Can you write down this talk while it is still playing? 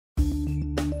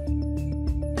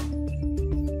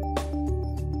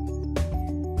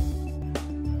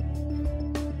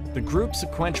The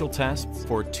group-sequential test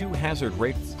for two-hazard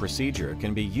rate procedure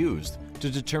can be used to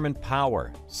determine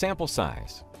power, sample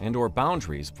size, and/or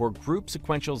boundaries for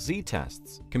group-sequential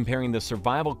Z-tests comparing the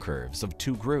survival curves of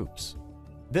two groups.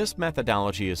 This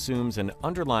methodology assumes an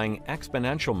underlying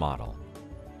exponential model.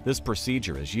 This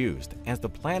procedure is used as the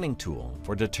planning tool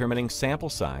for determining sample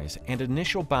size and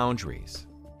initial boundaries.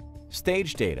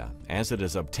 Stage data, as it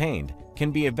is obtained,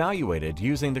 can be evaluated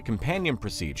using the companion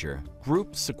procedure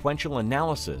Group-Sequential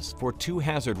Analysis for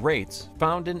Two-Hazard Rates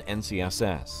found in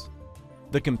NCSS.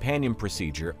 The companion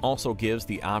procedure also gives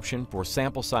the option for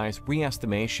sample size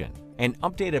re-estimation and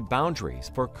updated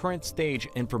boundaries for current stage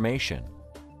information.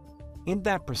 In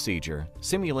that procedure,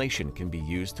 simulation can be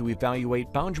used to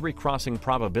evaluate boundary crossing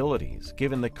probabilities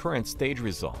given the current stage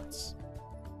results.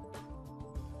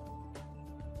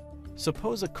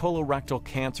 Suppose a colorectal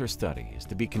cancer study is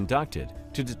to be conducted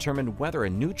to determine whether a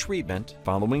new treatment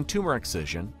following tumor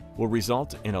excision will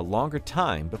result in a longer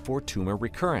time before tumor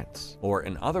recurrence, or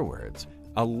in other words,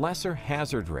 a lesser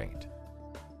hazard rate.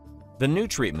 The new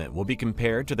treatment will be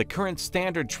compared to the current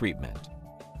standard treatment.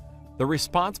 The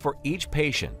response for each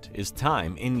patient is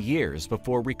time in years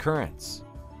before recurrence.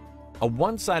 A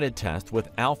one-sided test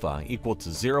with alpha equal to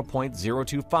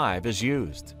 0.025 is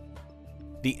used.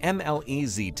 The MLE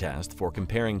Z-Test for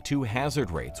comparing two hazard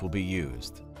rates will be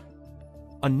used.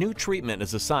 A new treatment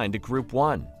is assigned to Group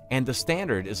 1, and the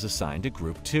standard is assigned to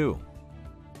Group 2.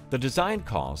 The design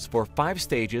calls for 5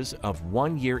 stages of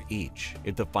 1 year each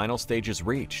if the final stage is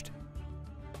reached.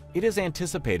 It is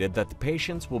anticipated that the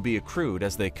patients will be accrued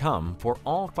as they come for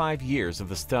all 5 years of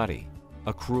the study.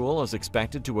 Accrual is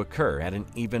expected to occur at an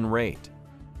even rate.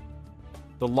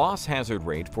 The loss hazard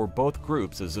rate for both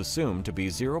groups is assumed to be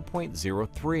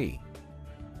 0.03.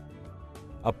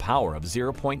 A power of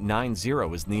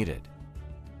 0.90 is needed.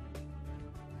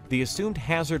 The assumed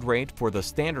hazard rate for the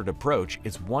standard approach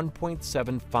is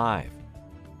 1.75.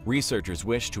 Researchers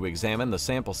wish to examine the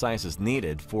sample sizes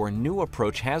needed for new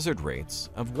approach hazard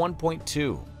rates of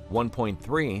 1.2,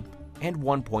 1.3, and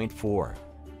 1.4.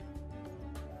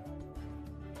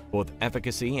 Both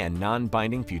efficacy and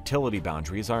non-binding futility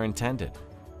boundaries are intended.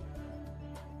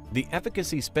 The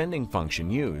efficacy spending function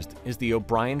used is the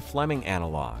O'Brien-Fleming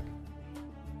analog.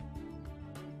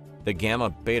 The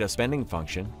gamma-beta spending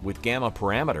function with gamma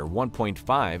parameter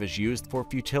 1.5 is used for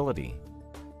futility.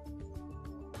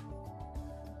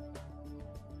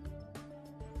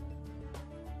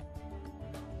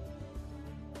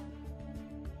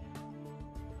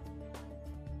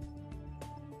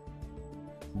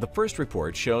 The first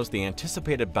report shows the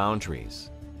anticipated boundaries.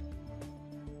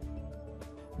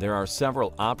 There are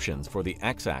several options for the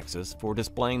x-axis for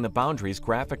displaying the boundaries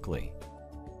graphically.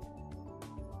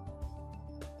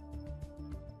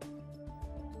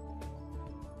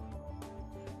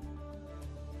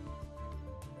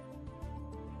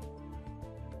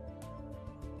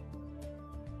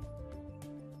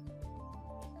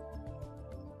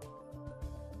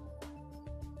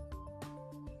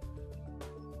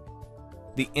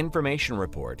 The information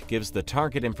report gives the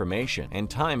target information and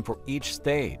time for each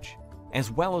stage, as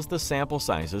well as the sample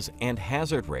sizes and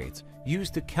hazard rates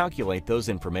used to calculate those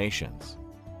informations.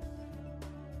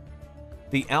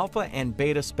 The alpha and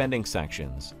beta spending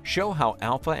sections show how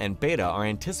alpha and beta are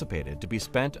anticipated to be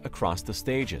spent across the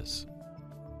stages.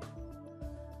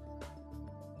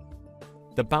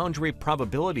 The boundary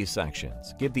probability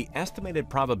sections give the estimated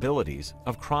probabilities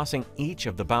of crossing each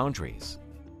of the boundaries.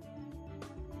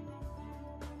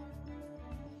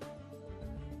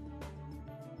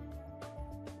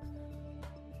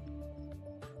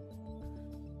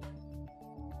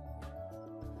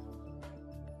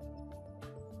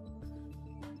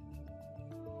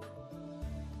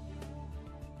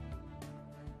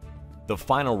 The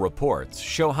final reports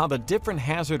show how the different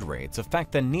hazard rates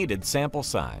affect the needed sample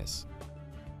size.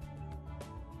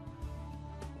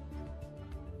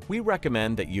 We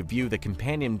recommend that you view the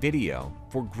companion video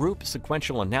for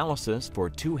group-sequential analysis for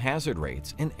two hazard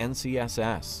rates in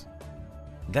NCSS.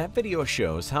 That video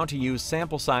shows how to use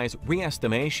sample size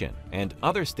re-estimation and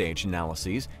other stage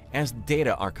analyses as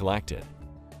data are collected.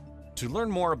 To learn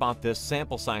more about this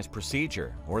sample size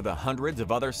procedure or the hundreds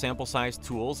of other sample size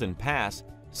tools in PASS,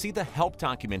 see the help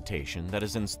documentation that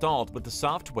is installed with the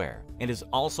software and is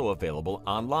also available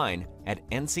online at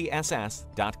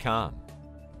ncss.com.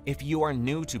 If you are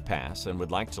new to PASS and would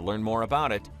like to learn more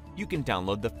about it, you can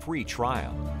download the free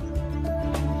trial.